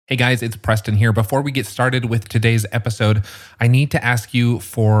Hey guys, it's Preston here. Before we get started with today's episode, I need to ask you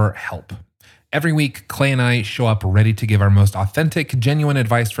for help. Every week, Clay and I show up ready to give our most authentic, genuine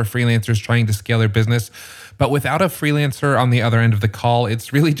advice for freelancers trying to scale their business. But without a freelancer on the other end of the call,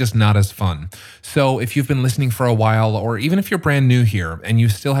 it's really just not as fun. So if you've been listening for a while, or even if you're brand new here and you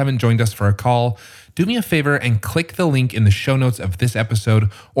still haven't joined us for a call, do me a favor and click the link in the show notes of this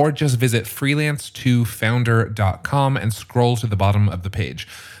episode, or just visit freelance2founder.com and scroll to the bottom of the page.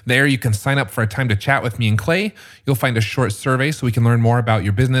 There you can sign up for a time to chat with me and Clay. You'll find a short survey so we can learn more about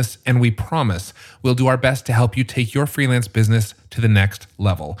your business, and we promise we'll do our best to help you take your freelance business to the next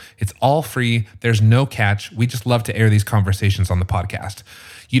level. It's all free. There's no catch. We just love to air these conversations on the podcast.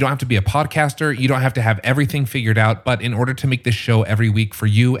 You don't have to be a podcaster. You don't have to have everything figured out. But in order to make this show every week for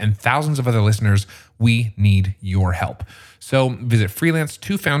you and thousands of other listeners, we need your help. So visit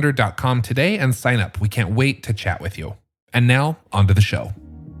freelance2founder.com today and sign up. We can't wait to chat with you. And now, on to the show.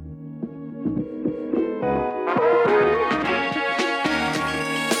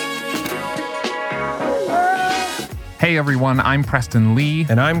 Hey everyone, I'm Preston Lee.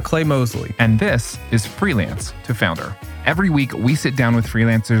 And I'm Clay Mosley. And this is Freelance to Founder. Every week, we sit down with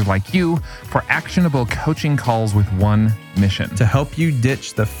freelancers like you for actionable coaching calls with one mission: to help you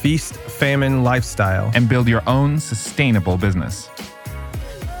ditch the feast-famine lifestyle and build your own sustainable business.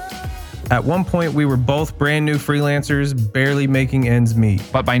 At one point, we were both brand new freelancers, barely making ends meet.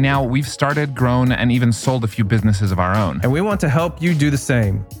 But by now, we've started, grown, and even sold a few businesses of our own. And we want to help you do the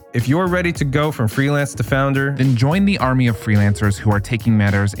same. If you're ready to go from freelance to founder, then join the army of freelancers who are taking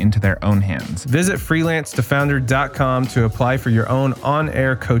matters into their own hands. Visit freelance2founder.com to apply for your own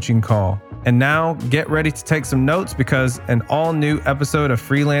on-air coaching call. And now, get ready to take some notes because an all-new episode of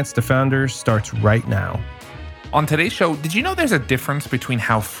Freelance to Founder starts right now. On today's show, did you know there's a difference between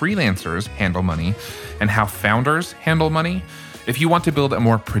how freelancers handle money and how founders handle money? If you want to build a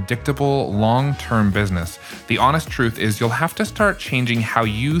more predictable, long-term business, the honest truth is you'll have to start changing how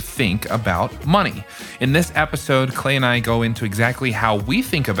you think about money. In this episode, Clay and I go into exactly how we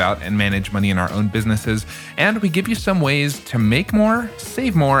think about and manage money in our own businesses, and we give you some ways to make more,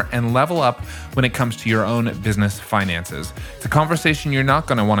 save more, and level up when it comes to your own business finances. It's a conversation you're not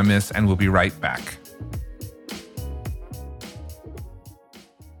going to want to miss, and we'll be right back.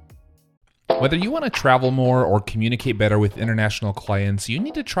 Whether you want to travel more or communicate better with international clients, you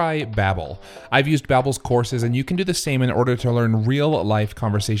need to try Babbel. I've used Babbel's courses, and you can do the same in order to learn real-life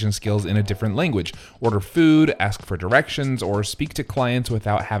conversation skills in a different language. Order food, ask for directions, or speak to clients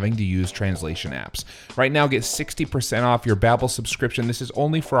without having to use translation apps. Right now, get 60% off your Babbel subscription. This is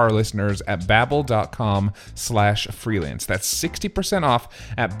only for our listeners at babbel.com/freelance. That's 60%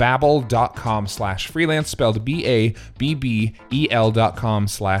 off at babbel.com/freelance, spelled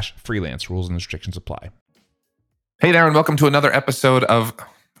BABBEL.com/freelance. Rules and restrictions apply. Hey there, and welcome to another episode of,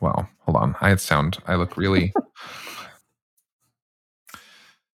 well, hold on. I look really...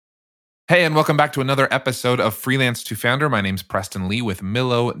 Hey, and welcome back to another episode of Freelance to Founder. My name's Preston Lee with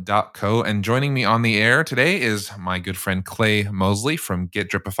Millo.co, and joining me on the air today is my good friend Clay Mosley from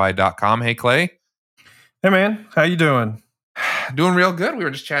GetDripify.com. Hey, Clay. Hey, man. How you doing? Doing real good. We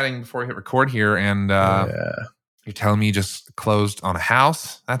were just chatting before we hit record here, and you're telling me you just closed on a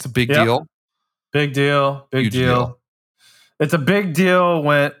house. That's a big deal. Big deal. Big deal. It's a big deal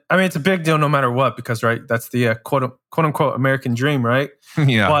it's a big deal no matter what, because, right, that's the quote unquote American dream, right?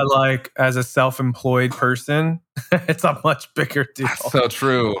 Yeah. But like as a self-employed person, it's a much bigger deal. That's so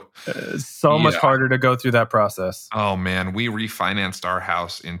true. It's so much harder to go through that process. Oh man, we refinanced our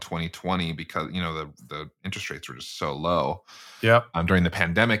house in 2020 because, the interest rates were just so low. Yep. During the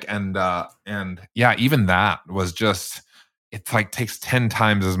pandemic. And yeah, even that was just, it's like takes 10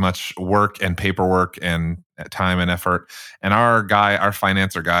 times as much work and paperwork and time and effort. And our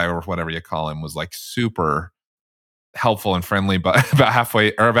financer guy, or whatever you call him, was like super helpful and friendly, but about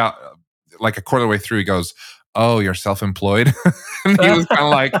halfway, or about like a quarter way through, he goes, "Oh, you're self-employed?" And he was kind of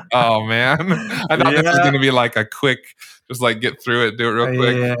like, "Oh man, I thought this was going to be like a quick, just like get through it, do it real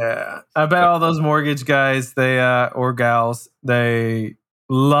quick." Yeah, I bet all those mortgage guys, or gals, they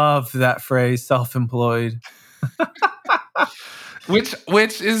love that phrase, self-employed.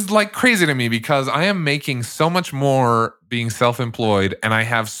 Which is like crazy to me, because I am making so much more being self-employed, and I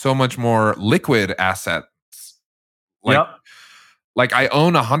have so much more liquid assets. Like I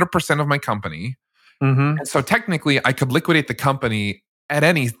own 100% of my company. Mm-hmm. And so technically I could liquidate the company at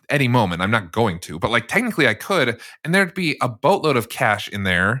any moment. I'm not going to, but like technically I could, and there'd be a boatload of cash in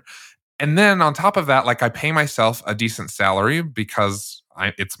there. And then on top of that, like I pay myself a decent salary because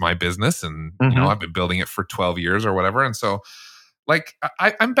it's my business, and I've been building it for 12 years or whatever. And so like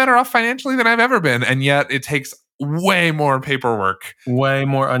I'm better off financially than I've ever been. And yet it takes way more paperwork. Way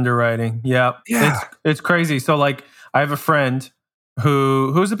more underwriting. Yeah. It's crazy. So like I have a friend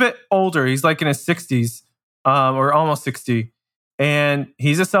who's a bit older. He's like in his 60s, or almost 60. And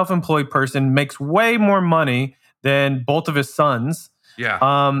he's a self-employed person, makes way more money than both of his sons. Yeah.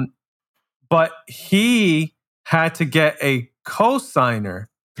 But he had to get a co-signer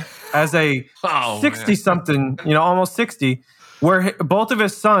as a 60-something, almost 60, where both of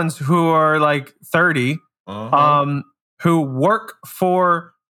his sons, who are like 30, who work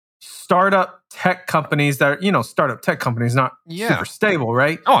for startup tech companies that are, startup tech companies, not super stable,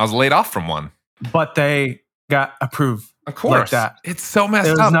 right? Oh, I was laid off from one. But they got approved. Of course. Like that. It's so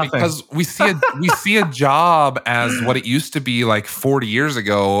messed up because we see a job as what it used to be like 40 years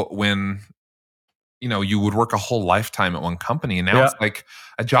ago when you would work a whole lifetime at one company, and now it's like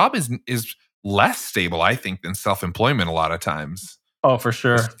a job is less stable, I think, than self-employment a lot of times. Oh, for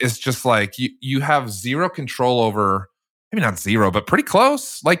sure. It's just like you have zero control over, maybe not zero, but pretty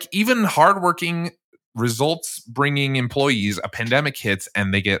close. Like even hardworking, results bringing employees, a pandemic hits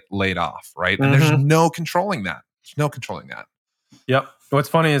and they get laid off, right? And there's no controlling that. There's no controlling that. Yep. What's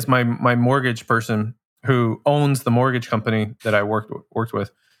funny is my mortgage person who owns the mortgage company that I worked with,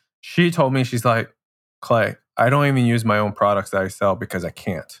 she told me, she's like, Clay, I don't even use my own products that I sell because I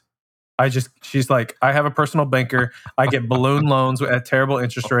can't. She's like, I have a personal banker. I get balloon loans at terrible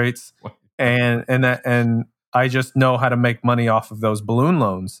interest rates, and I just know how to make money off of those balloon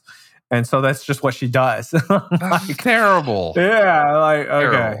loans. And so that's just what she does. That's terrible. Yeah, like,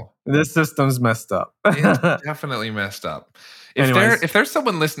 okay, this system's messed up. It's definitely messed up. If there's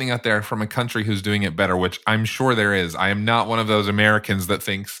someone listening out there from a country who's doing it better, which I'm sure there is, I am not one of those Americans that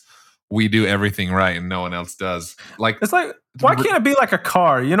thinks we do everything right and no one else does. Like, it's like, why can't it be like a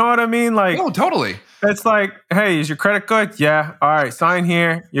car? You know what I mean? Like, oh, totally. It's like, hey, is your credit good? Yeah. All right, sign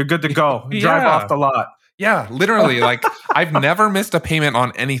here. You're good to go. Drive off the lot. Yeah, literally. Like, I've never missed a payment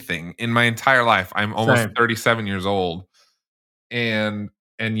on anything in my entire life. I'm almost 37 years old, and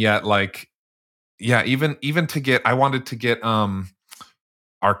yet, like, yeah, even I wanted to get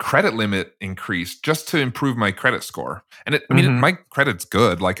our credit limit increased just to improve my credit score. And my credit's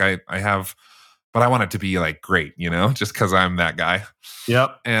good. Like I have, but I want it to be like great, just because I'm that guy.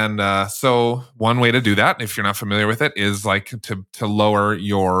 Yep. And so one way to do that, if you're not familiar with it, is like to lower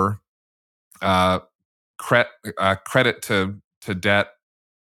your credit to debt.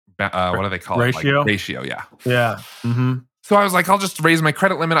 What do they call ratio? it? Like ratio. Yeah. Yeah. Mm-hmm. So I was like, I'll just raise my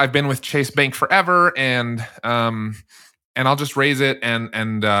credit limit. I've been with Chase Bank forever, and I'll just raise it,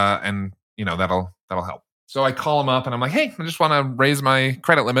 and that'll help. So I call them up and I'm like, hey, I just want to raise my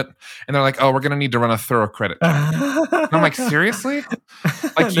credit limit. And they're like, oh, we're going to need to run a thorough credit check. And I'm like, seriously?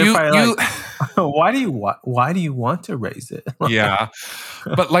 Like why do you want to raise it? Yeah.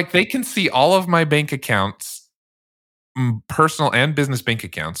 But like they can see all of my bank accounts, personal and business bank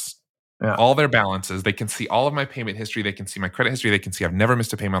accounts, all their balances. They can see all of my payment history. They can see my credit history. They can see I've never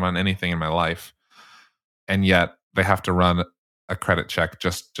missed a payment on anything in my life. And yet they have to run a credit check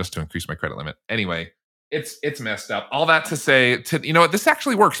just to increase my credit limit. Anyway, it's messed up. All that to say, this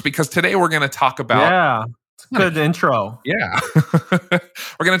actually works because today we're going to talk about. Yeah, it's a good intro. Yeah,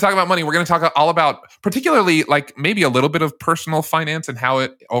 we're going to talk about money. We're going to talk all about, particularly, like maybe a little bit of personal finance and how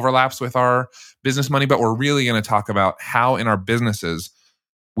it overlaps with our business money. But we're really going to talk about how in our businesses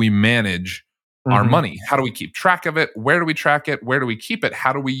we manage our money. How do we keep track of it? Where do we track it? Where do we keep it?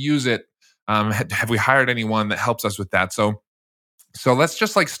 How do we use it? Have we hired anyone that helps us with that? So let's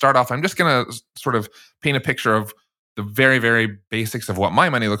just like start off. I'm just going to sort of paint a picture of the very, very basics of what my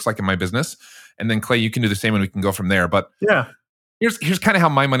money looks like in my business. And then Clay, you can do the same and we can go from there. But yeah, here's kind of how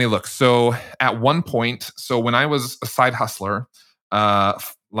my money looks. So at one point, when I was a side hustler,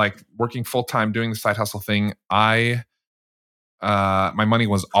 like working full-time doing the side hustle thing, my money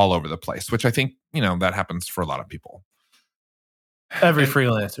was all over the place, which I think, that happens for a lot of people. Every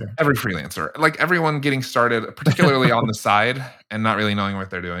freelancer, like everyone getting started, particularly on the side and not really knowing what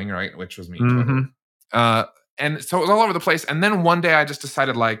they're doing, right? Which was me. Totally. And so it was all over the place. And then one day I just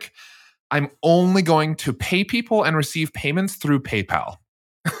decided, like, I'm only going to pay people and receive payments through PayPal.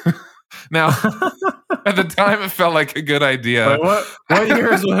 Now, at the time, it felt like a good idea. Wait,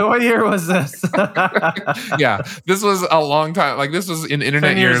 what year was this? Yeah, this was a long time. Like, this was in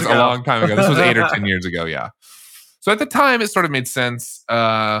internet years a long time ago. This was 8 or 10 years ago. Yeah. So at the time, it sort of made sense, so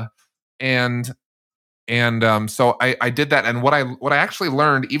I did that. And what I actually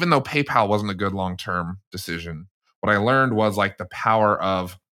learned, even though PayPal wasn't a good long-term decision, what I learned was like the power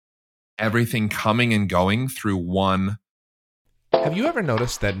of everything coming and going through one. Have you ever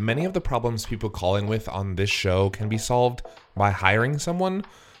noticed that many of the problems people call in with on this show can be solved by hiring someone?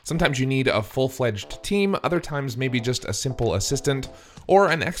 Sometimes you need a full-fledged team, other times maybe just a simple assistant, or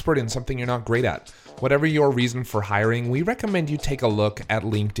an expert in something you're not great at. Whatever your reason for hiring, we recommend you take a look at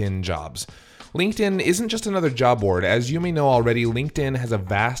LinkedIn Jobs. LinkedIn isn't just another job board. As you may know already, LinkedIn has a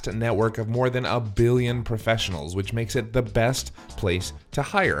vast network of more than 1 billion professionals, which makes it the best place to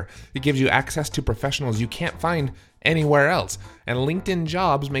hire. It gives you access to professionals you can't find anywhere else. And LinkedIn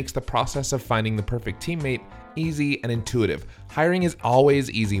Jobs makes the process of finding the perfect teammate easy and intuitive. Hiring is always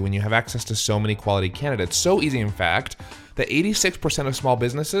easy when you have access to so many quality candidates. So easy, in fact, that 86% of small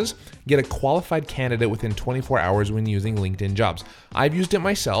businesses get a qualified candidate within 24 hours when using LinkedIn Jobs. I've used it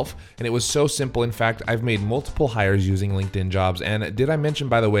myself, and it was so simple. In fact, I've made multiple hires using LinkedIn Jobs. And did I mention,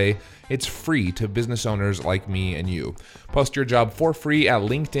 by the way, it's free to business owners like me and you. Post your job for free at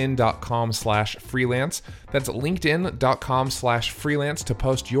linkedin.com/freelance. That's linkedin.com/freelance to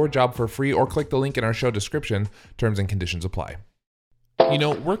post your job for free, or click the link in our show description. Terms and conditions apply. You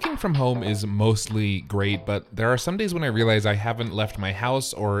know, working from home is mostly great, but there are some days when I realize I haven't left my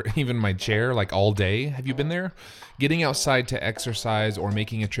house or even my chair like all day. Have you been there? Getting outside to exercise or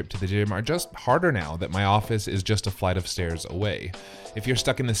making a trip to the gym are just harder now that my office is just a flight of stairs away. If you're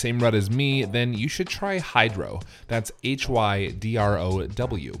stuck in the same rut as me, then you should try Hydrow. That's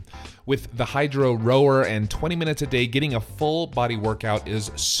HYDROW. With the Hydrow rower and 20 minutes a day, getting a full body workout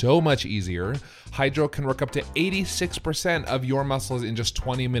is so much easier. Hydrow can work up to 86% of your muscles in just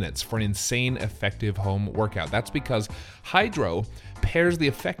 20 minutes for an insane effective home workout. That's because Hydrow pairs the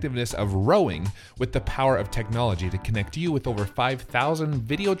effectiveness of rowing with the power of technology to connect you with over 5,000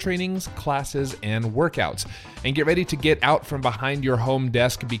 video trainings, classes, and workouts. And get ready to get out from behind your home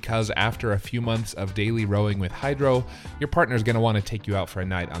desk, because after a few months of daily rowing with Hydrow, your partner's going to want to take you out for a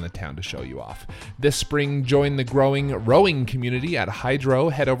night on the town to show you off. This spring, join the growing rowing community at Hydrow.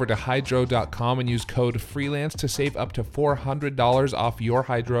 Head over to hydrow.com and use code FREELANCE to save up to $400 off your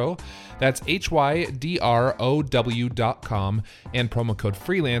Hydrow. That's HYDROW.com and promo code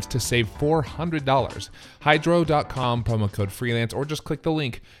FREELANCE to save $400. Hydrow.com, promo code FREELANCE, or just click the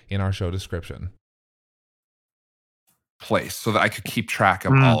link in our show description. Place so that I could keep track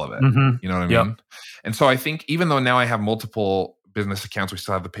of all of it. Mm-hmm. You know what I mean? Yep. And so I think even though now I have multiple business accounts, we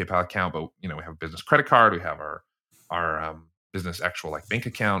still have the PayPal account, but we have a business credit card, we have our business actual like bank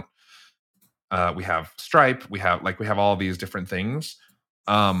account, we have Stripe, we have all these different things.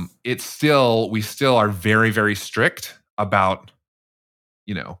 We still are very, very strict about,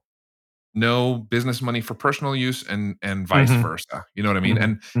 no business money for personal use and vice versa. You know what I mean?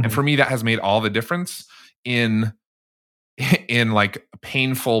 And for me, that has made all the difference in like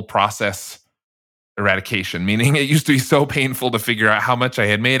painful process eradication, meaning it used to be so painful to figure out how much I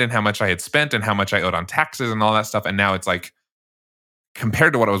had made and how much I had spent and how much I owed on taxes and all that stuff. And now it's like,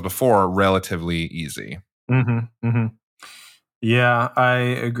 compared to what it was before, relatively easy. Yeah, I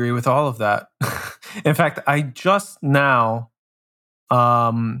agree with all of that. In fact, I just now,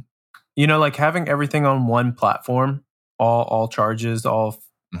 like having everything on one platform, all charges, all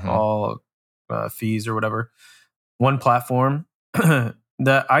fees or whatever, one platform.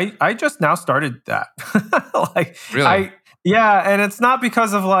 That I just now started that. Really? And it's not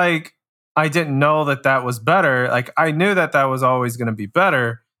because of like I didn't know that was better. Like I knew that was always going to be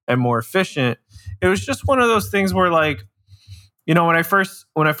better and more efficient. It was just one of those things where like, when I first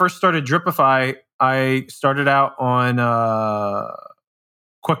started Dripify, I started out on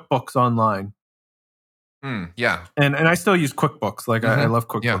QuickBooks Online. Yeah. And I still use QuickBooks. Like I love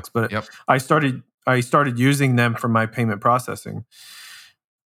QuickBooks, but I started using them for my payment processing.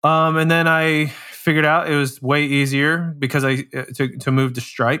 And then I figured out it was way easier because to move to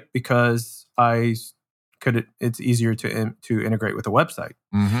Stripe, because it's easier to integrate with a website.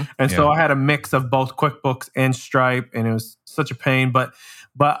 So I had a mix of both QuickBooks and Stripe, and it was such a pain. But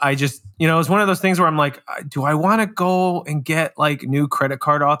I just, it was one of those things where I'm like, do I want to go and get like new credit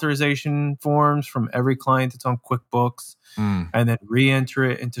card authorization forms from every client that's on QuickBooks and then re-enter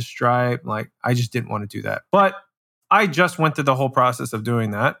it into Stripe? Like, I just didn't want to do that. But I just went through the whole process of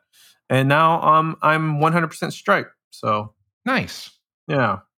doing that, and now I'm 100% Stripe. So nice.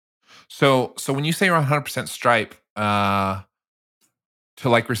 Yeah. So when you say you're 100% Stripe, to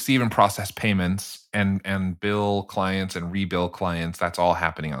like receive and process payments and bill clients and rebill clients, that's all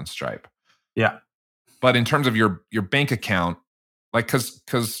happening on Stripe. Yeah. But in terms of your bank account, like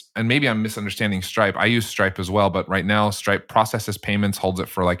because and maybe I'm misunderstanding Stripe. I use Stripe as well, but right now Stripe processes payments, holds it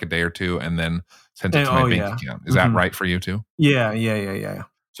for like a day or two, and then sends it to my bank account. Is that right for you too? Yeah.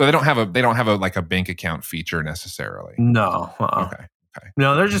 So they don't have a like a bank account feature necessarily. No. Okay.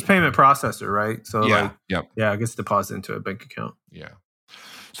 No, they're just payment processor, right? So it gets deposited into a bank account. Yeah.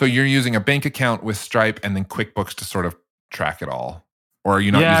 So you're using a bank account with Stripe and then QuickBooks to sort of track it all. or are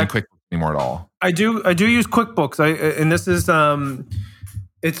you not using QuickBooks anymore at all? I do use QuickBooks. And this is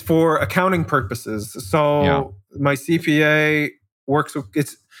it's for accounting purposes. So my CPA works with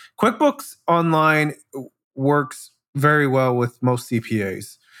QuickBooks Online works very well with most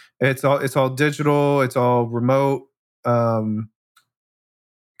CPAs. It's all digital, it's all remote. Because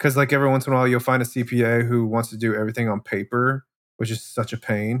like every once in a while you'll find a CPA who wants to do everything on paper, which is such a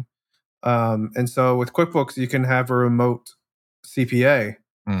pain. And so with QuickBooks, you can have a remote CPA.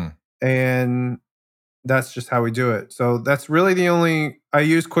 And that's just how we do it. So that's really I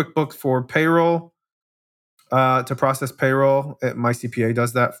use QuickBooks for payroll, to process payroll. My CPA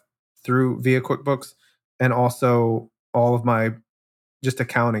does that via QuickBooks, and also all of my just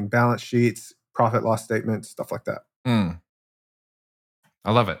accounting, balance sheets, profit loss statements, stuff like that.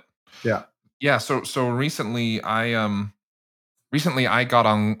 I love it. Yeah. Yeah. So recently I got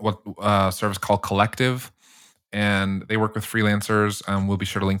on what service called Collective, and they work with freelancers. We'll be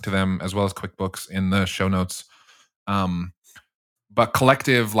sure to link to them as well as QuickBooks in the show notes. But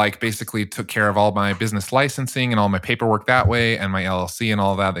Collective basically took care of all my business licensing and all my paperwork that way, and my LLC and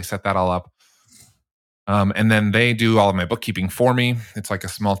all that. They set that all up. And then they do all of my bookkeeping for me. It's like a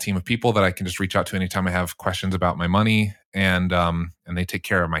small team of people that I can just reach out to anytime I have questions about my money. And they take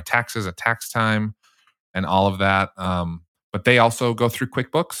care of my taxes at tax time and all of that. But they also go through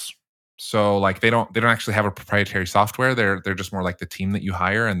QuickBooks. So they don't actually have a proprietary software. They're just more like the team that you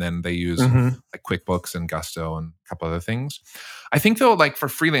hire, and then they use like QuickBooks and Gusto and a couple other things. I think though, for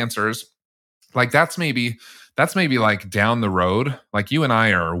freelancers, that's maybe down the road. Like you and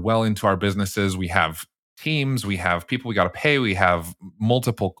I are well into our businesses. We have teams, we have people we got to pay, we have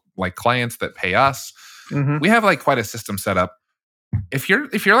multiple clients that pay us. We have quite a system set up. If you're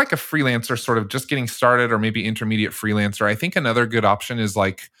like a freelancer sort of just getting started, or maybe intermediate freelancer, I think another good option is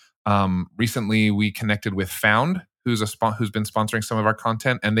recently we connected with Found, who's been sponsoring some of our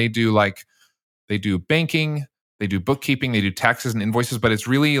content, and they do banking, they do bookkeeping, they do taxes and invoices, but it's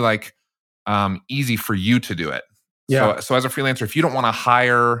really easy for you to do it. Yeah. So as a freelancer, if you don't want to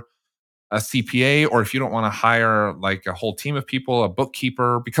hire a CPA, or if you don't want to hire a whole team of people, a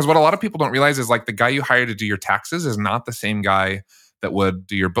bookkeeper, because what a lot of people don't realize is the guy you hire to do your taxes is not the same guy that would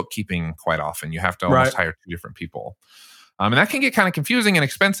do your bookkeeping quite often. You have to almost hire two different people. And that can get kind of confusing and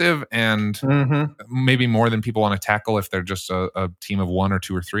expensive, and maybe more than people want to tackle if they're just a team of one or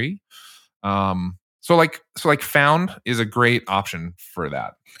two or three. So Found is a great option for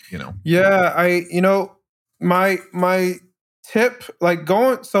that, Yeah, my tip,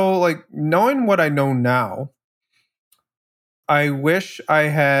 knowing what I know now, I wish I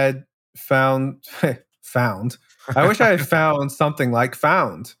had found I wish I had found something like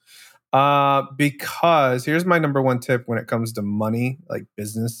Found. Because here's my number one tip when it comes to money,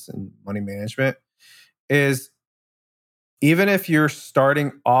 business and money management, is even if you're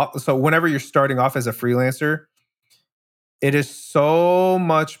starting off, so whenever you're starting off as a freelancer, it is so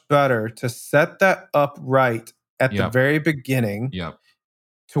much better to set that up right at the very beginning,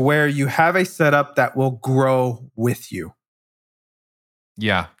 to where you have a setup that will grow with you.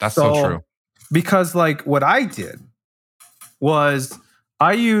 Yeah, that's so true. Because what I did was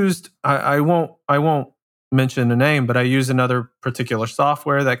I used, I won't mention the name, but I used another particular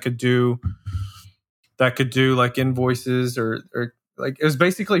software that could do invoices, or it was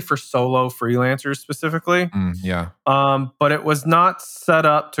basically for solo freelancers specifically. But it was not set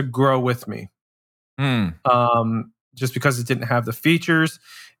up to grow with me. Just because it didn't have the features,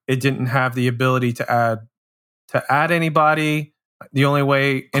 it didn't have the ability to add anybody. The only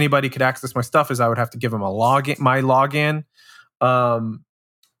way anybody could access my stuff is I would have to give them my login.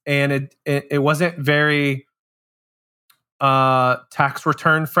 And it wasn't very tax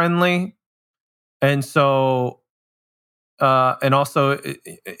return friendly, and so and also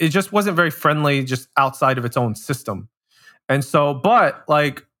it just wasn't very friendly just outside of its own system. And so, but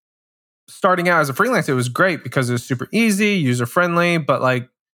starting out as a freelancer, it was great because it was super easy, user friendly, but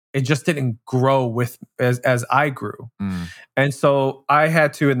it just didn't grow with as I grew. And so I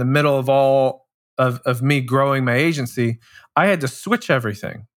had to, in the middle of all of me growing my agency, I had to switch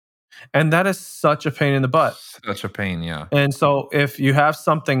everything. And that is such a pain in the butt. Such a pain, yeah. And so if you have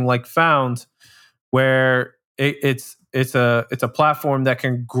something like Found, where it's a platform that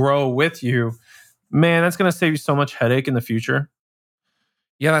can grow with you, man, that's going to save you so much headache in the future.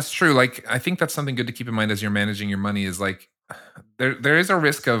 Yeah, that's true. I think that's something good to keep in mind as you're managing your money is there is a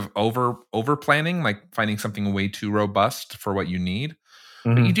risk of over planning, finding something way too robust for what you need.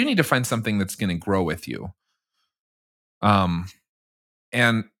 But you do need to find something that's going to grow with you. And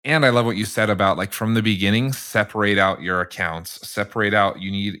I love what you said about from the beginning, separate out your accounts, separate out,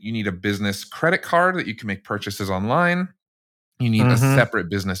 you need a business credit card that you can make purchases online. You need a separate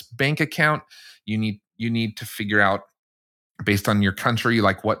business bank account. You need to figure out, based on your country,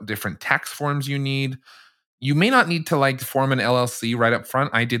 like what different tax forms you need. You may not need to like form an LLC right up front.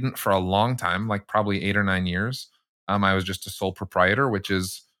 I didn't for a long time, like probably 8 or 9 years. I was just a sole proprietor, which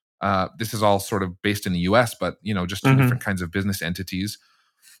is this is all sort of based in the US, but just two different kinds of business entities.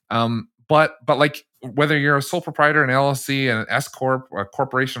 But like whether you're a sole proprietor, an LLC, an S corp, a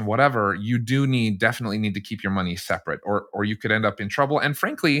corporation, whatever, you do definitely need to keep your money separate, or you could end up in trouble. And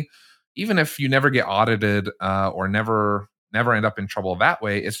frankly, even if you never get audited or never end up in trouble that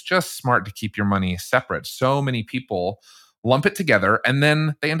way, it's just smart to keep your money separate. So many people lump it together and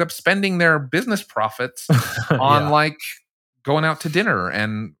then they end up spending their business profits on like going out to dinner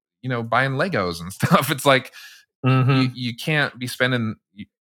and buying Legos and stuff. It's like you can't be spending.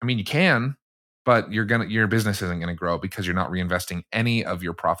 I mean, you can, but your business isn't gonna grow because you're not reinvesting any of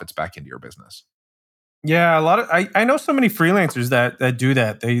your profits back into your business. Yeah, a lot of I know so many freelancers that do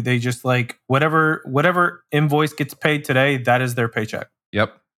that. They just like whatever invoice gets paid today, that is their paycheck.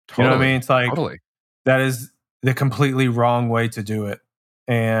 Yep. Totally. You know what I mean? It's like that is the completely wrong way to do it.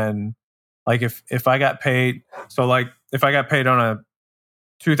 And like if I got paid, so like if I got paid on a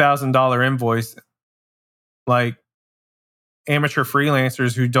 $2,000 invoice, like amateur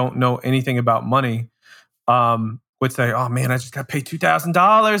freelancers who don't know anything about money would say, "Oh man, I just got paid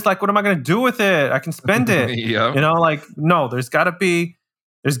 $2,000. Like, what am I going to do with it? I can spend it." Yep. Like no, there's got to be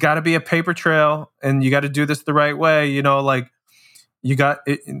a paper trail, and you got to do this the right way. Like you got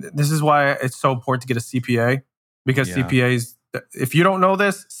it. This is why it's so important to get a CPA, because CPAs, if you don't know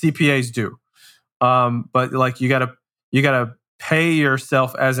this, CPAs do. But like you gotta pay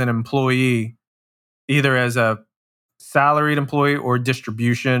yourself as an employee, either as a salaried employee or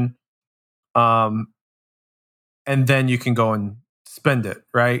distribution, and then you can go and spend it,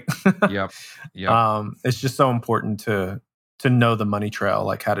 right? Yep. It's just so important to know the money trail,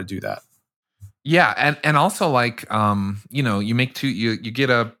 like how to do that. Yeah, and also like you make you get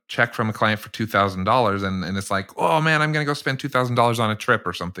a check from a client for $2,000 and it's like, oh man, I'm gonna go spend $2,000 on a trip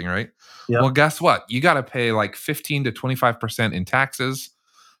or something, right? Yep. Well, guess what? You got to pay like 15 to 25% in taxes,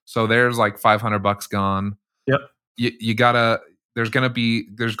 so there's like $500 gone. Yep. You gotta. There's going to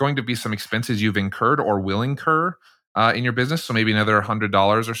be some expenses you've incurred or will incur in your business. So maybe another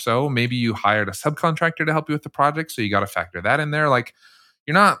 $100 or so. Maybe you hired a subcontractor to help you with the project, so you got to factor that in there. Like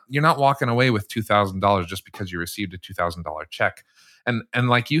you're not walking away with $2,000 just because you received a $2,000 check. And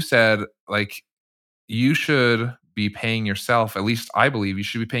like you said, like you should be paying yourself. At least I believe you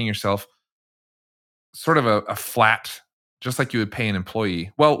should be paying yourself sort of a flat, just like you would pay an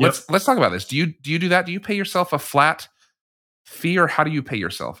employee. Well, let's talk about this. Do you do that? Do you pay yourself a flat fee, or how do you pay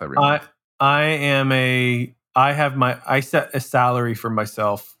yourself every month? I set a salary for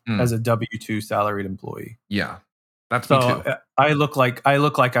myself as a W-2 salaried employee. Yeah. That's me too. I look like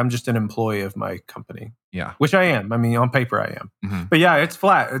I'm just an employee of my company. Yeah. Which I am. I mean, on paper I am. Mm-hmm. But yeah, it's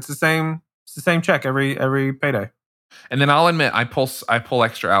flat. It's the same check every payday. And then I'll admit I pull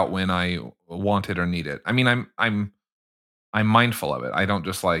extra out when I want it or need it. I mean, I'm mindful of it. I don't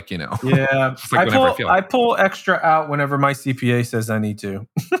just like, Yeah. just like I pull extra out whenever my CPA says I need to.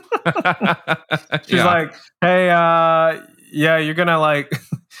 She's like, "Hey, yeah, you're going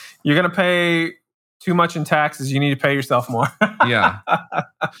to pay too much in taxes. You need to pay yourself more." Yeah.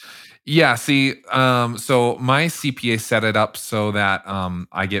 Yeah, see, so my CPA set it up so that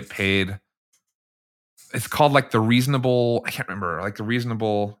I get paid. It's called like the reasonable, I can't remember, like a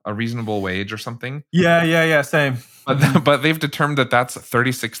reasonable wage or something. Yeah, same. But they've determined that that's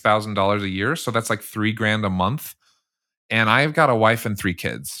 $36,000 a year. So that's like $3,000 a month. And I've got a wife and 3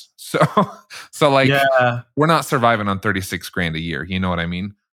 kids. So like we're not surviving on 36 grand a year. You know what I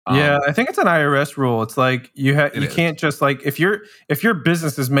mean? Yeah, I think it's an IRS rule. It's like you can't just like, if your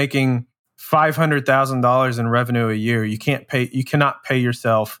business is making $500,000 in revenue a year, you cannot pay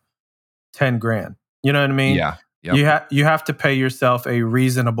yourself 10 grand. You know what I mean? Yeah. Yep. You have to pay yourself a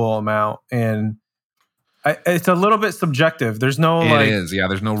reasonable amount, and it's a little bit subjective. There's no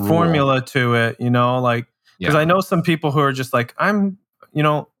there's no rule. Formula to it, because I know some people who are just like, I'm,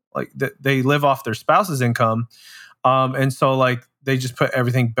 like they live off their spouse's income, and so like they just put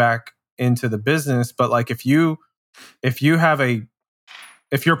everything back into the business. But like if you're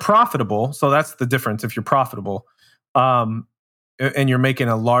profitable, so that's the difference. If you're profitable, and you're making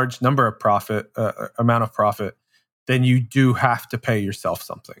a large number of amount of profit, then you do have to pay yourself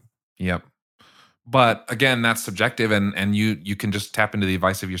something. Yep. But again, that's subjective, and you can just tap into the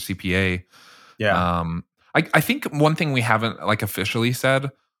advice of your CPA. Yeah. I think one thing we haven't like officially said,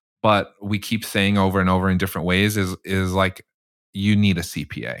 but we keep saying over and over in different ways is like you need a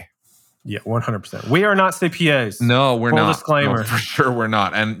CPA. Yeah, 100%. We are not CPAs. No, we're Full not. disclaimer. No, for sure, we're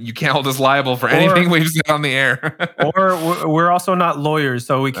not. And you can't hold us liable for anything we've said on the air. Or we're also not lawyers,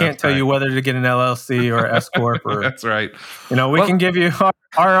 so we can't That's tell you right. whether to get an LLC or S corp or That's right. we Well- can give you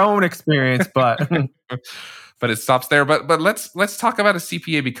our own experience, but But it stops there. But let's talk about a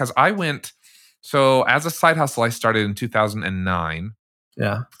CPA, because I went. So as a side hustle, I started in 2009.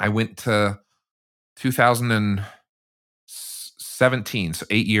 yeah. I went to 2017, so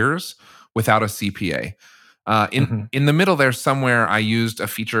 8 years without a CPA. In the middle there somewhere, I used a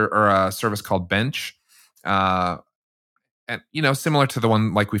feature or a service called Bench, and similar to the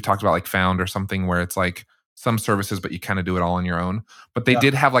one like we've talked about, like Found or something, where it's like some services, but you kind of do it all on your own. But they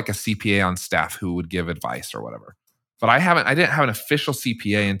did have like a CPA on staff who would give advice or whatever. But I didn't have an official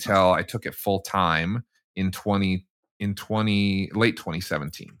CPA until I took it full time in late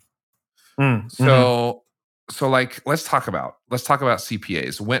 2017. So like let's talk about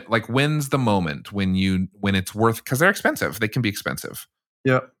CPAs. When's the moment when it's worth, because they're expensive. They can be expensive.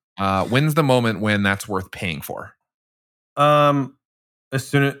 Yeah. When's the moment when that's worth paying for?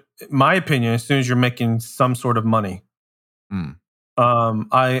 My opinion, as soon as you're making some sort of money.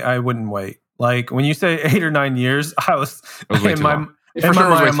 I wouldn't wait. Like when you say 8 or 9 years, I was in my mind,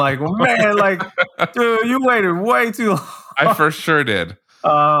 I'm like, man, like, dude, you waited way too long. I for sure did.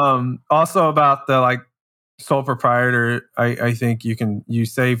 Also about the like sole proprietor, I think you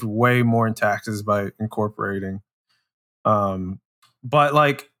save way more in taxes by incorporating. But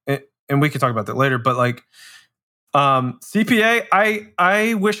like, and we can talk about that later, but like, CPA,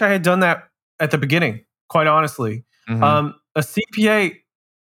 I wish I had done that at the beginning, quite honestly. A CPA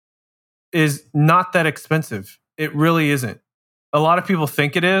is not that expensive. It really isn't. A lot of people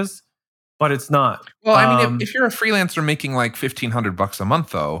think it is, but it's not. Well, I mean, if you're a freelancer making like $1,500 a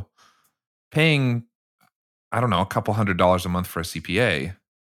month, though, paying, I don't know, a couple $100s a month for a CPA,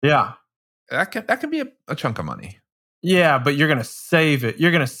 yeah, that can be a chunk of money. Yeah, but you're gonna save it.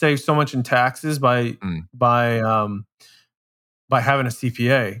 You're gonna save so much in taxes by having a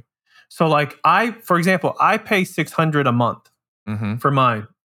CPA. So, like, for example, I pay $600 a month for mine,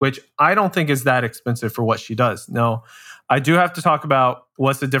 which I don't think is that expensive for what she does. No, I do have to talk about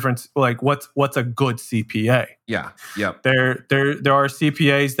what's the difference. Like, what's a good CPA? Yeah, yeah. There are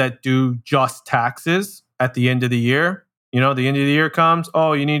CPAs that do just taxes at the end of the year. The end of the year comes.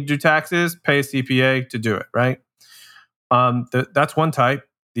 Oh, you need to do taxes. Pay a CPA to do it, right? That's one type.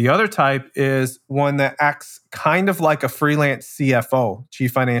 The other type is one that acts kind of like a freelance CFO,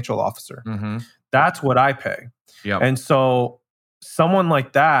 Chief Financial Officer. That's what I pay. Yep. And so someone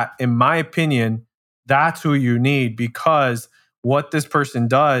like that, in my opinion, that's who you need, because what this person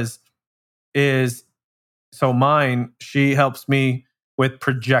does is, she helps me with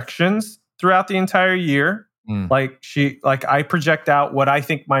projections throughout the entire year. Like I project out what I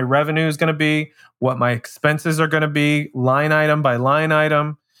think my revenue is going to be, what my expenses are going to be, line item by line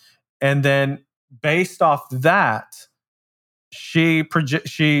item. And then based off that, she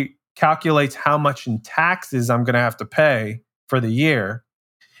calculates how much in taxes I'm going to have to pay for the year.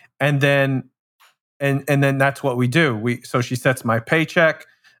 And then that's what we do. So she sets my paycheck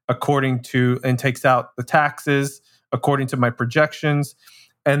according to, and takes out the taxes according to my projections.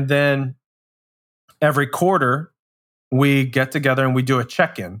 And then every quarter, we get together and we do a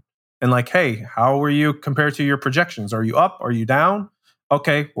check-in. And like, hey, how were you compared to your projections? Are you up? Are you down?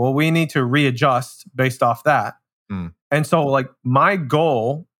 Okay, well, we need to readjust based off that. And so, like, my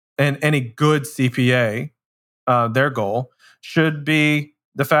goal, and any good CPA, their goal should be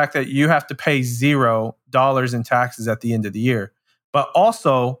the fact that you have to pay $0 in taxes at the end of the year. But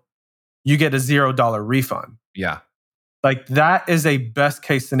also, you get a $0 refund. Yeah. Like, that is a best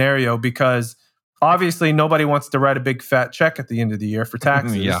case scenario, because obviously nobody wants to write a big fat check at the end of the year for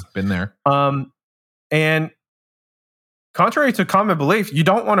taxes. Yeah, been there. And contrary to common belief, you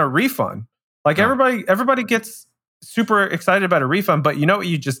don't want a refund. Like, everybody gets super excited about a refund, but you know what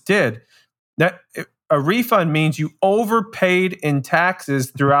you just did? That a refund means you overpaid in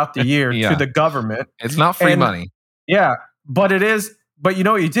taxes throughout the year to the government. It's not free money. Yeah, but it is. But you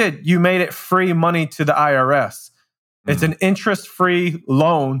know what you did? You made it free money to the IRS. It's an interest-free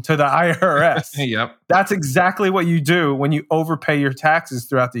loan to the IRS. Yep. That's exactly what you do when you overpay your taxes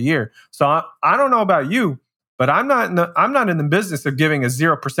throughout the year. So I don't know about you, but I'm not in the business of giving a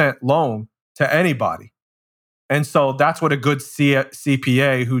 0% loan to anybody. And so that's what a good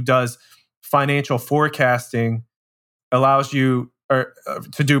CPA who does financial forecasting allows you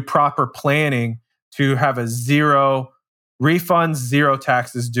to do proper planning, to have a 0 refunds, 0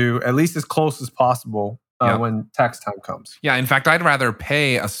 taxes due, at least as close as possible. Yep. when tax time comes. Yeah. In fact, I'd rather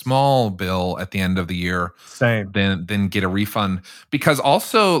pay a small bill at the end of the year Same. than get a refund, because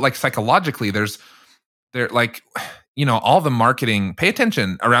also like psychologically, there like, all the marketing, pay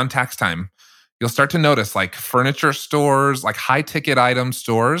attention around tax time. You'll start to notice like furniture stores, like high ticket item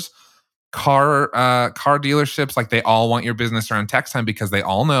stores, car dealerships, like they all want your business around tax time because they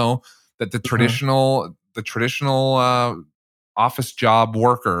all know that the traditional office job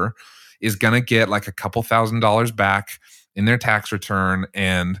worker is going to get like a couple $1,000s back in their tax return,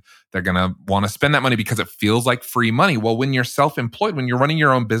 and they're going to want to spend that money because it feels like free money. Well, when you're self-employed, when you're running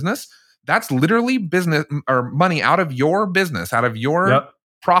your own business, that's literally business or money out of your business, out of your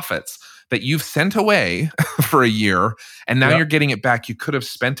profits that you've sent away for a year, and now you're getting it back. You could have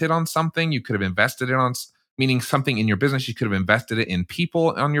spent it on something. You could have invested it on, meaning something in your business. You could have invested it in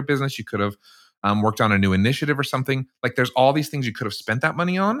people on your business. You could have worked on a new initiative or something. Like there's all these things you could have spent that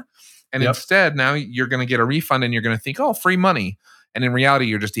money on. And instead, now you're going to get a refund and you're going to think, oh, free money. And in reality,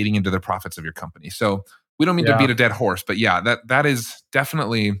 you're just eating into the profits of your company. So we don't mean to beat a dead horse, but yeah, that is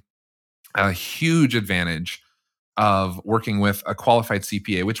definitely a huge advantage of working with a qualified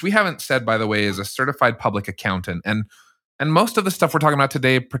CPA, which we haven't said, by the way, is a certified public accountant. And most of the stuff we're talking about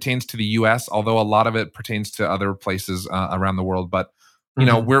today pertains to the US, although a lot of it pertains to other places around the world. But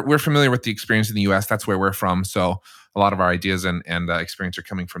we're familiar with the experience in the US. That's where we're from. So a lot of our ideas and experience are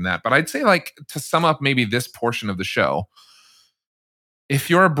coming from that. But I'd say, like, to sum up maybe this portion of the show, if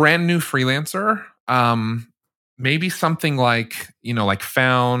you're a brand new freelancer, maybe something like, like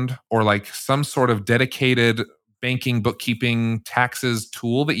Found, or like some sort of dedicated banking, bookkeeping, taxes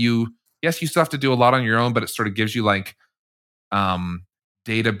tool that you still have to do a lot on your own, but it sort of gives you like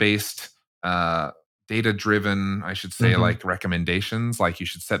data-based, data-driven, I should say, like recommendations. Like you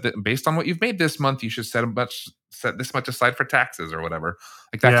should set that based on what you've made this month, you should set this much aside for taxes or whatever.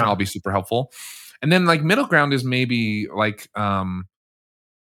 Like that can all be super helpful. And then like middle ground is maybe like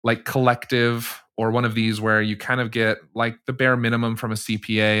Collective, or one of these where you kind of get like the bare minimum from a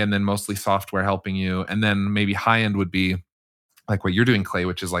CPA and then mostly software helping you. And then maybe high end would be like what you're doing, Clay,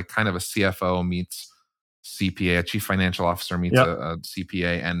 which is like kind of a CFO meets CPA, a chief financial officer meets a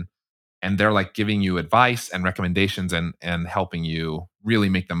CPA, and they're like giving you advice and recommendations and helping you really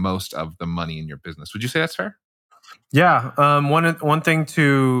make the most of the money in your business. Would you say that's fair? Yeah. One thing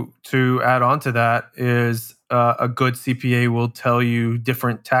to add on to that is a good CPA will tell you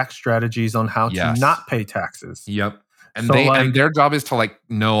different tax strategies on how to not pay taxes. Yep. And and their job is to like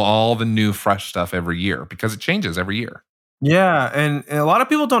know all the new fresh stuff every year, because it changes every year. Yeah, and a lot of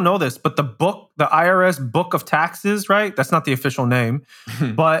people don't know this, but the IRS Book of Taxes, right? That's not the official name,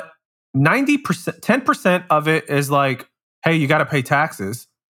 but 90%, 10% of it is like, hey, you got to pay taxes.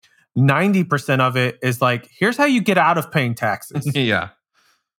 90% of it is like, here's how you get out of paying taxes. Yeah.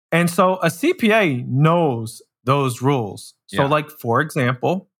 And so a CPA knows those rules. So like, for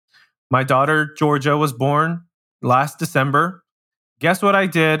example, my daughter, Georgia, was born last December. Guess what I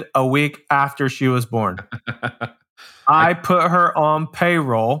did a week after she was born? I put her on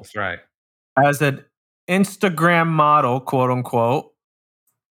payroll. That's right. As an Instagram model, quote unquote,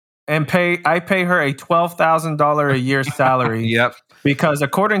 and I pay her a $12,000 a year salary. Yep. Because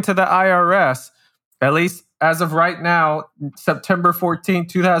according to the IRS, at least as of right now, September 14,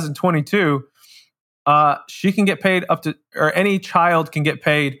 2022, she can get paid up to, or any child can get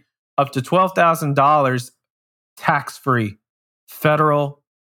paid up to $12,000 tax-free. Federal,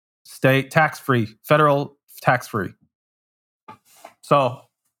 state, tax-free. Federal, tax-free. So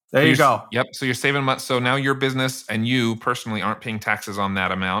there you go. Yep. So you're saving money. So now your business and you personally aren't paying taxes on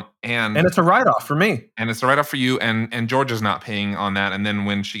that amount. And it's a write-off for me. And it's a write-off for you. And Georgia's not paying on that. And then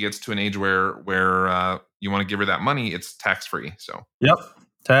when she gets to an age where you want to give her that money, it's tax-free. So yep.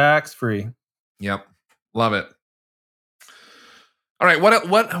 Tax-free. Yep. Love it. All right.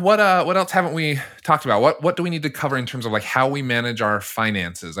 What else haven't we talked about? What do we need to cover in terms of like how we manage our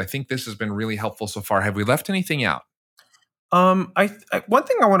finances? I think this has been really helpful so far. Have we left anything out? One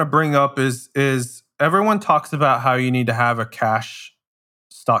thing I want to bring up is everyone talks about how you need to have a cash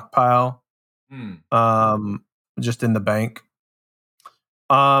stockpile, just in the bank.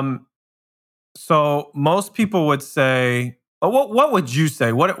 So most people would say, what would you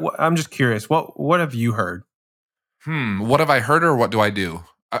say? What I'm just curious. What have you heard? What have I heard, or what do I do?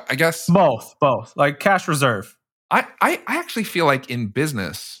 I guess both. Like cash reserve. I actually feel like in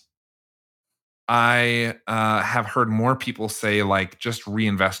business, I have heard more people say like, just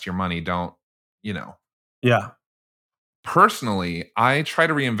reinvest your money. Don't, Yeah. Personally, I try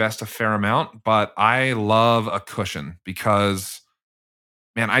to reinvest a fair amount, but I love a cushion because,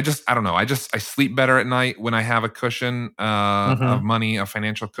 man, I don't know. I sleep better at night when I have a cushion of money, a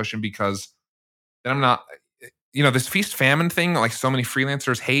financial cushion, because then I'm not, this feast famine thing, like so many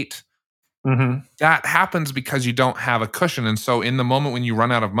freelancers hate, Mm-hmm. that happens because you don't have a cushion. And so in the moment when you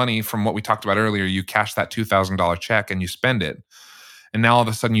run out of money, from what we talked about earlier, you cash that $2,000 check and you spend it. And now all of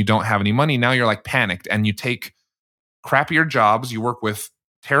a sudden you don't have any money. Now you're like panicked and you take crappier jobs. You work with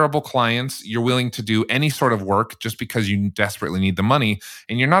terrible clients. You're willing to do any sort of work just because you desperately need the money.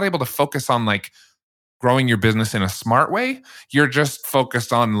 And you're not able to focus on like growing your business in a smart way. You're just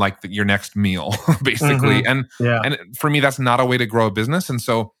focused on like your next meal, basically. Mm-hmm. And for me, that's not a way to grow a business. And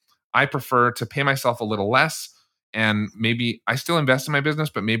so I prefer to pay myself a little less, and maybe I still invest in my business,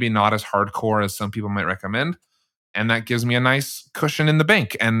 but maybe not as hardcore as some people might recommend. And that gives me a nice cushion in the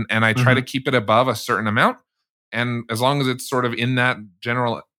bank. And I try to keep it above a certain amount. And as long as it's sort of in that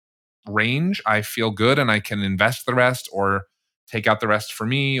general range, I feel good, and I can invest the rest or take out the rest for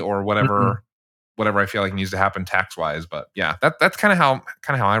me or whatever I feel like needs to happen tax wise. But yeah, that's kind of how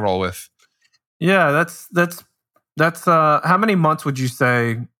I roll with. Yeah, that's how many months would you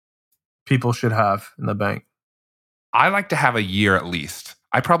say people should have in the bank? I like to have a year at least.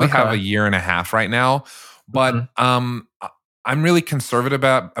 I probably have a year and a half right now, but I'm really conservative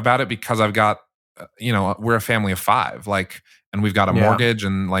about it because I've got, we're a family of 5, like, and we've got a mortgage,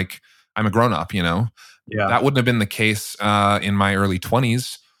 and like I'm a grown up, Yeah, that wouldn't have been the case in my early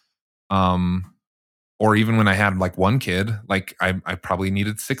 20s, or even when I had like one kid. Like I probably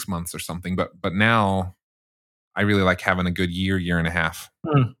needed 6 months or something, but now I really like having a good year and a half.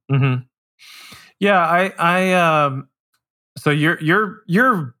 Mm-hmm. Yeah, so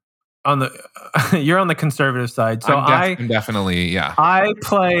you're on the you're on the conservative side. So I'm definitely, yeah. I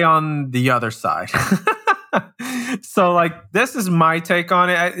play on the other side. So like, this is my take on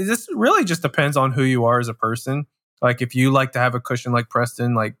it. This really just depends on who you are as a person. Like if you like to have a cushion like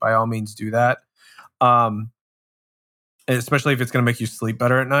Preston, like by all means do that. Especially if it's going to make you sleep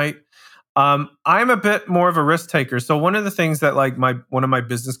better at night. I'm a bit more of a risk taker. So one of the things that like one of my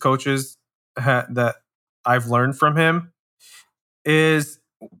business coaches that I've learned from him is,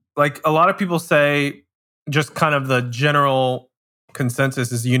 like, a lot of people say, just kind of the general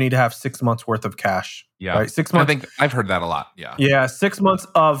consensus is you need to have 6 months worth of cash. Yeah. Right? 6 months. I think I've heard that a lot. Yeah. Yeah. 6 months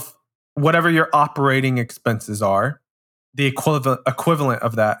of whatever your operating expenses are, the equivalent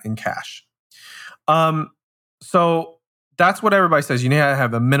of that in cash. So that's what everybody says. You need to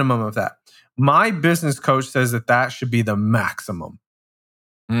have a minimum of that. My business coach says that should be the maximum.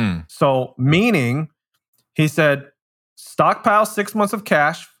 So meaning, he said, stockpile 6 months of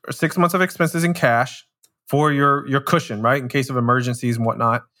cash or 6 months of expenses in cash for your cushion, right? In case of emergencies and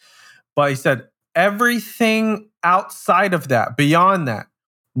whatnot. But he said everything outside of that, beyond that,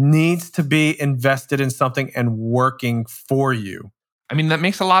 needs to be invested in something and working for you. I mean, that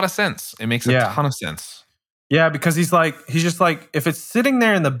makes a lot of sense. It makes a ton of sense. Yeah, because he's just like, if it's sitting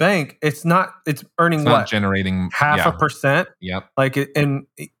there in the bank, it's earning what? Generating half a percent. Yep. Like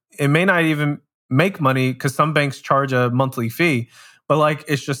it may not even make money because some banks charge a monthly fee, but like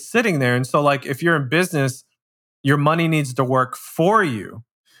it's just sitting there. And so like if you're in business, your money needs to work for you.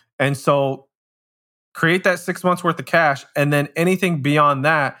 And so create that 6 months worth of cash, and then anything beyond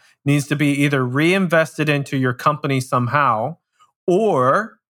that needs to be either reinvested into your company somehow,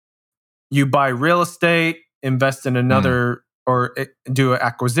 or you buy real estate, invest in another, or do an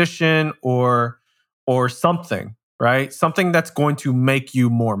acquisition or something, right? Something that's going to make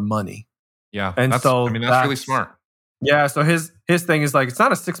you more money. Yeah. And that's really smart. Yeah. So his thing is like, it's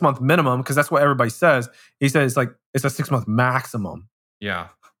not a 6 month minimum because that's what everybody says. He says like, it's a 6 month maximum. Yeah.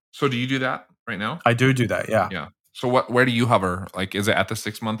 So do you do that right now? I do that. Yeah. Yeah. So where do you hover? Like, is it at the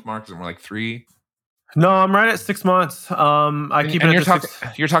 6 month mark? Is it more like 3? No, I'm right at 6 months. I keep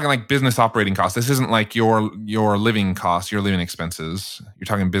it. You're talking like business operating costs. This isn't like your living costs, your living expenses. You're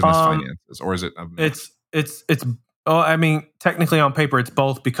talking business finances, or is it? It's. Oh, I mean, technically on paper, it's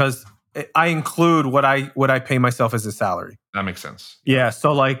both because I include what I pay myself as a salary. That makes sense. Yeah.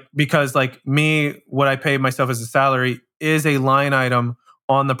 So like, because like what I pay myself as a salary is a line item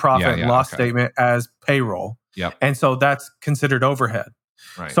on the profit and loss statement as payroll. Yep. And so that's considered overhead.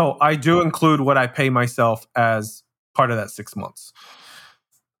 Right. So I do include what I pay myself as part of that 6 months.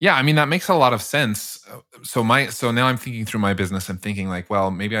 Yeah, I mean, that makes a lot of sense. So now I'm thinking through my business and thinking like,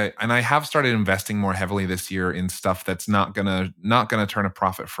 well, maybe I have started investing more heavily this year in stuff that's not gonna turn a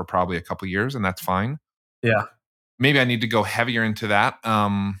profit for probably a couple years, and that's fine. Yeah. Maybe I need to go heavier into that.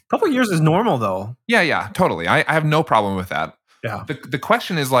 Couple years is normal though. Yeah, totally. I have no problem with that. Yeah. The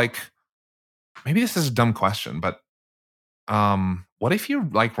question is like, maybe this is a dumb question, but what if you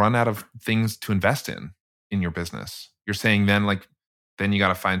like run out of things to invest in your business? You're saying then you got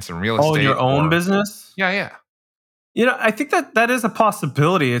to find some real estate. Oh, your own business? Yeah. I think that is a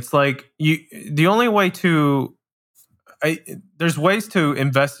possibility. It's like the only way to, there's ways to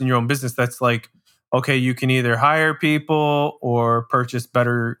invest in your own business. That's like, okay, you can either hire people or purchase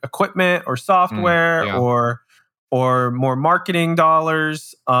better equipment or software yeah. or more marketing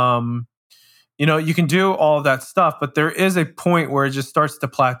dollars. You can do all of that stuff, but there is a point where it just starts to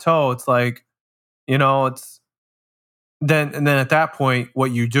plateau. It's like, it's then at that point,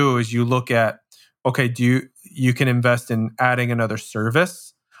 what you do is you look at, okay, you can invest in adding another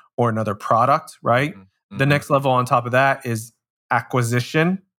service or another product, right? Mm-hmm. The next level on top of that is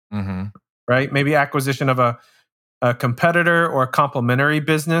acquisition, right? Maybe acquisition of a competitor or a complementary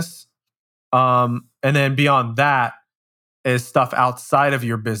business. And then beyond that is stuff outside of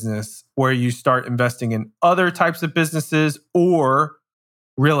your business where you start investing in other types of businesses or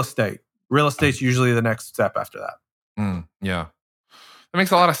real estate. Real estate's usually the next step after that. Yeah. That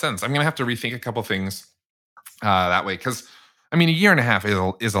makes a lot of sense. I'm going to have to rethink a couple things that way. Because, a year and a half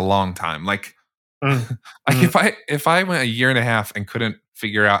is a long time. Like, if I went a year and a half and couldn't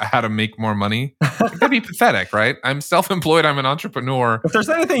figure out how to make more money, that'd be pathetic, right? I'm self-employed. I'm an entrepreneur. If there's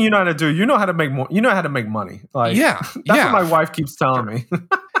anything you know how to do, you know how to make more. You know how to make money. Like, that's what my wife keeps telling me.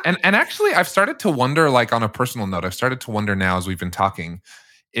 and actually, I've started to wonder, like on a personal note, I've started to wonder now as we've been talking,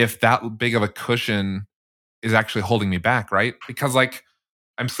 if that big of a cushion is actually holding me back, right? Because like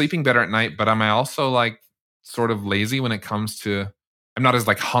I'm sleeping better at night, but am I also like sort of lazy when it comes to, I'm not as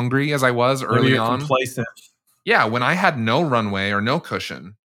like hungry as I was early on. Complacent. Yeah, when I had no runway or no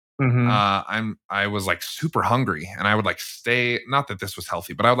cushion, I was like super hungry, and I would like stay. Not that this was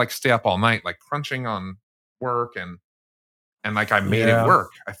healthy, but I would like stay up all night, like crunching on work, and like I made it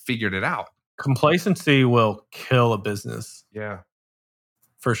work. I figured it out. Complacency will kill a business. Yeah,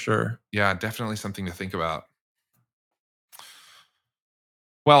 for sure. Yeah, definitely something to think about.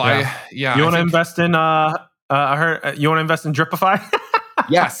 Well, You want to invest in? I heard you want to invest in Dripify.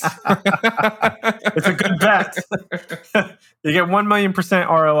 Yes. It's a good bet. You get 1,000,000%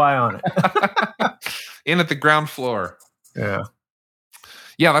 ROI on it. In at the ground floor. Yeah.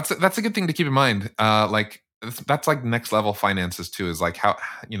 Yeah, that's a good thing to keep in mind. Like that's like next level finances too, is like how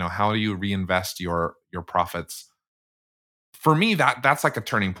do you reinvest your profits? For me, that's like a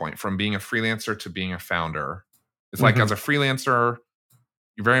turning point from being a freelancer to being a founder. It's like as a freelancer,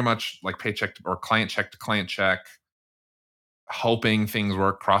 you're very much like paycheck or client check to client check, hoping things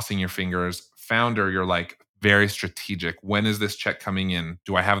work, crossing your fingers. Founder, you're like very strategic. When is this check coming in?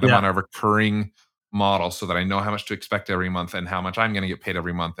 Do I have them on a recurring model so that I know how much to expect every month and how much I'm going to get paid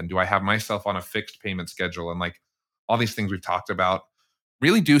every month? And do I have myself on a fixed payment schedule? And like all these things we've talked about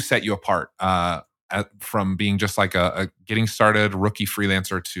really do set you apart from being just like a getting started rookie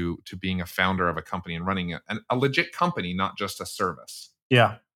freelancer to being a founder of a company and running a legit company, not just a service.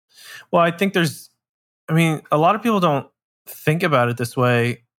 Yeah. Well, I think a lot of people don't think about it this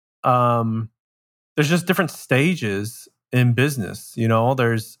way. There's just different stages in business.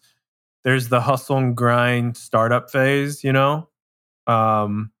 There's the hustle and grind startup phase, then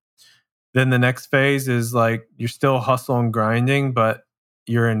the next phase is like you're still hustle and grinding, but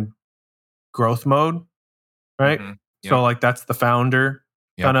you're in growth mode, right? Yep. So like that's the founder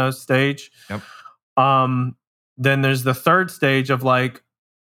kind of stage. Yep. Then there's the third stage of like,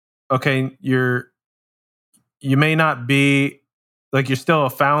 okay, you may not be like you're still a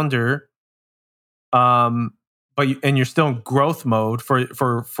founder, but you're still in growth mode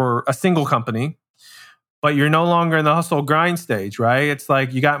for a single company, but you're no longer in the hustle grind stage, right? It's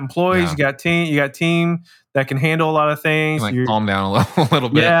like you got employees, you got team that can handle a lot of things. You calm down a little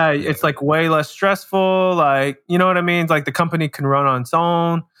bit. Yeah, it's like way less stressful. Like, you know what I mean? It's like the company can run on its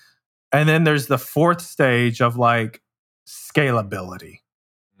own. And then there's the fourth stage of like scalability,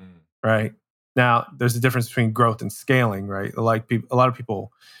 right? Now, there's a difference between growth and scaling, right? Like a lot of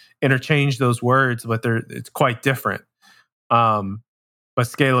people interchange those words, but it's quite different. But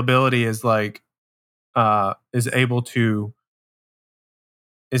scalability is like is able to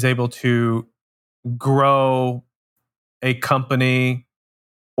grow a company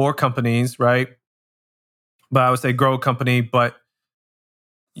or companies, right? But I would say grow a company, but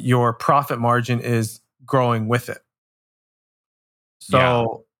your profit margin is growing with it.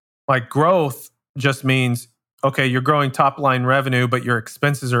 So like growth just means, okay, you're growing top line revenue, but your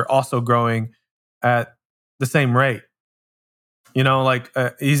expenses are also growing at the same rate. Like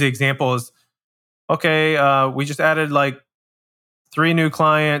an easy example is, okay, we just added like 3 new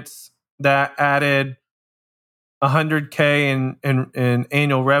clients that added $100K in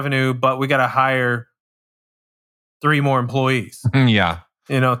annual revenue, but we got to hire 3 more employees.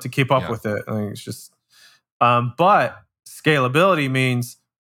 To keep up with it. I mean, it's just, but scalability means,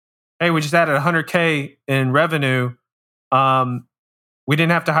 hey, we just added $100K in revenue, we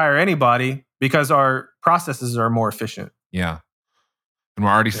didn't have to hire anybody because our processes are more efficient. Yeah. And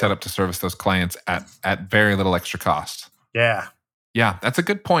we're already set up to service those clients at very little extra cost. Yeah. Yeah, that's a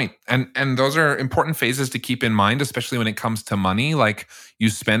good point. And those are important phases to keep in mind, especially when it comes to money. Like, you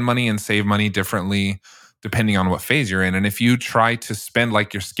spend money and save money differently depending on what phase you're in. And if you try to spend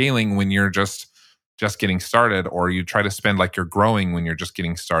like you're scaling when you're just getting started, or you try to spend like you're growing when you're just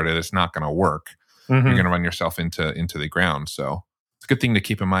getting started, it's not going to work. Mm-hmm. You're going to run yourself into the ground. So it's a good thing to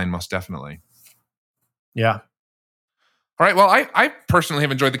keep in mind, most definitely. Yeah. All right. Well, I personally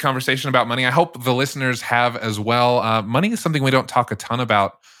have enjoyed the conversation about money. I hope the listeners have as well. Money is something we don't talk a ton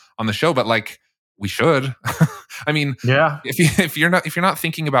about on the show, but like, we should. I mean, yeah. If you're not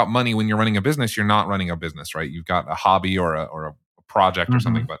thinking about money when you're running a business, you're not running a business, right? You've got a hobby or a project or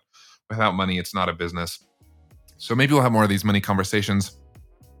something, but without money, it's not a business. So maybe we'll have more of these money conversations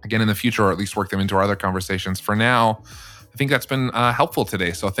again in the future, or at least work them into our other conversations. For now, I think that's been helpful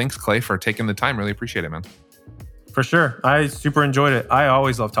today. So thanks, Clay, for taking the time. Really appreciate it, man. For sure. I super enjoyed it. I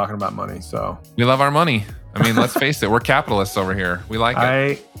always love talking about money. So we love our money. I mean, let's face it, we're capitalists over here. We like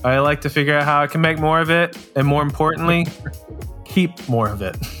it. I like to figure out how I can make more of it, and more importantly, keep more of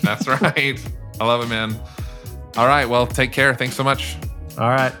it. That's right. I love it, man. All right. Well, take care. Thanks so much. All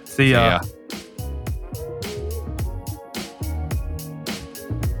right. See ya.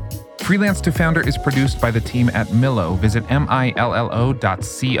 Freelance to Founder is produced by the team at Millo. Visit millo.co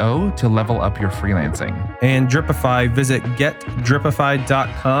to level up your freelancing. And Dripify, visit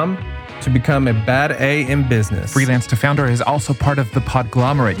getdripify.com to become a bad A in business. Freelance to Founder is also part of The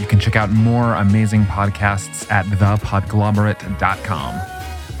Podglomerate. You can check out more amazing podcasts at thepodglomerate.com.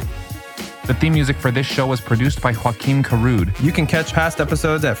 The theme music for this show was produced by Joaquin Carud. You can catch past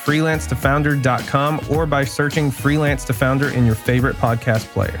episodes at freelancetofounder.com or by searching Freelance to Founder in your favorite podcast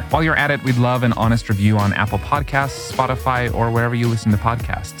player. While you're at it, we'd love an honest review on Apple Podcasts, Spotify, or wherever you listen to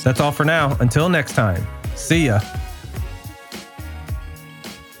podcasts. That's all for now. Until next time. See ya.